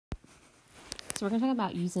So we're going to talk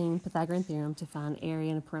about using Pythagorean theorem to find area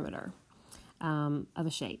and a perimeter of a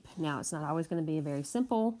shape. Now, it's not always going to be a very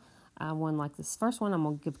simple one like this first one. I'm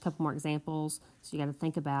going to give a couple more examples. So you got to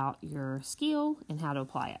think about your skill and how to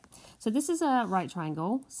apply it. So this is a right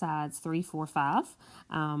triangle, sides 3, 4, 5.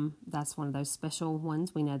 That's one of those special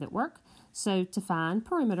ones we know that work. So to find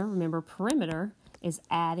perimeter, remember perimeter is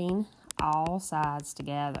adding all sides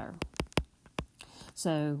together.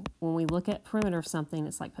 So when we look at perimeter of something,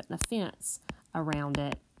 it's like putting a fence around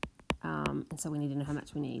it. And so we need to know how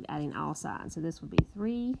much we need, adding all sides. So this would be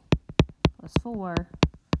 3 plus 4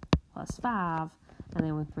 plus 5. And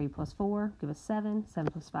then with 3 plus 4, give us 7. 7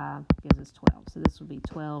 plus 5 gives us 12. So this would be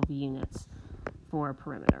 12 units for a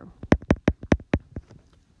perimeter.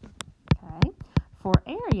 Okay. For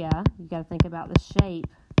area, you got to think about the shape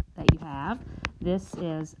that you have. This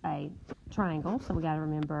is a triangle, so we got to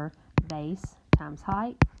remember base times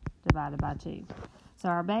height divided by 2. So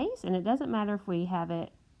our base, and it doesn't matter if we have it,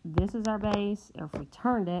 this is our base, or if we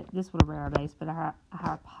turned it, this would be our base, but our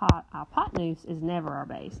hypotenuse is never our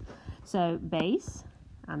base. So base,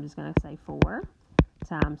 I'm just going to say 4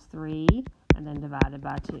 times 3, and then divided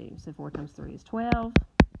by 2. So 4 times 3 is 12,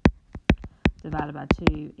 divided by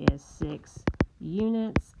 2 is 6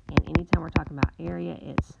 units, and anytime we're talking about area,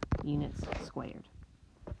 it's units squared.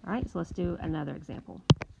 All right, so let's do another example.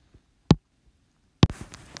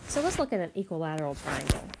 So let's look at an equilateral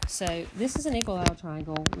triangle. So this is an equilateral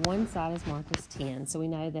triangle. One side is marked as 10. So we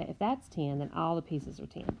know that if that's 10, then all the pieces are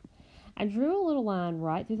 10. I drew a little line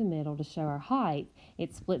right through the middle to show our height.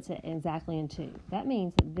 It splits it exactly in 2. That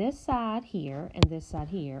means that this side here and this side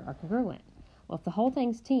here are congruent. Well, if the whole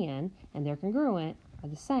thing's 10 and they're congruent, are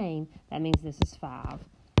the same, that means this is 5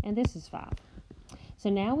 and this is 5. So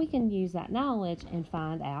now we can use that knowledge and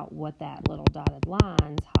find out what that little dotted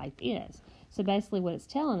line's height is. So basically what it's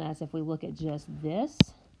telling us, if we look at just this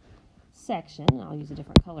section, and I'll use a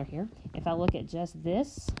different color here. If I look at just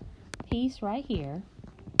this piece right here,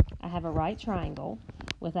 I have a right triangle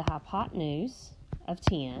with a hypotenuse of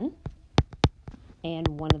 10 and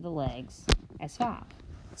one of the legs as 5.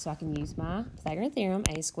 So I can use my Pythagorean theorem,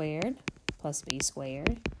 a squared plus b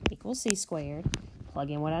squared equals c squared, plug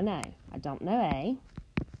in what I know. I don't know a,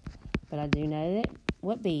 but I do know that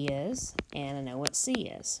what b is, and I know what c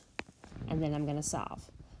is. And then I'm going to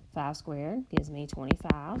solve. 5 squared gives me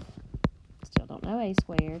 25. Still don't know a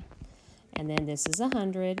squared. And then this is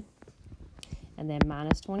 100. And then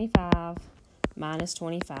minus 25, minus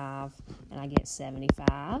 25, and I get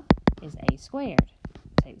 75 is a squared.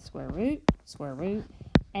 Take the square root.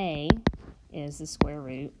 A is the square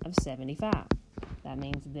root of 75. That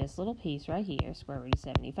means this little piece right here, square root of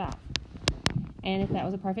 75. And if that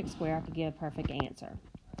was a perfect square, I could get a perfect answer.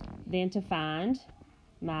 Then to find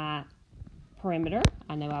my perimeter,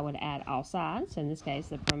 I know I would add all sides. So in this case,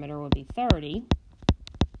 the perimeter would be 30.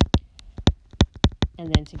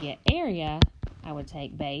 And then to get area, I would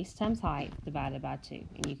take base times height divided by 2.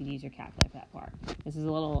 And you could use your calculator for that part. This is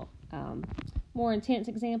a little more intense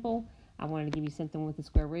example. I wanted to give you something with the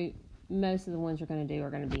square root. Most of the ones you're going to do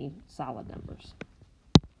are going to be solid numbers.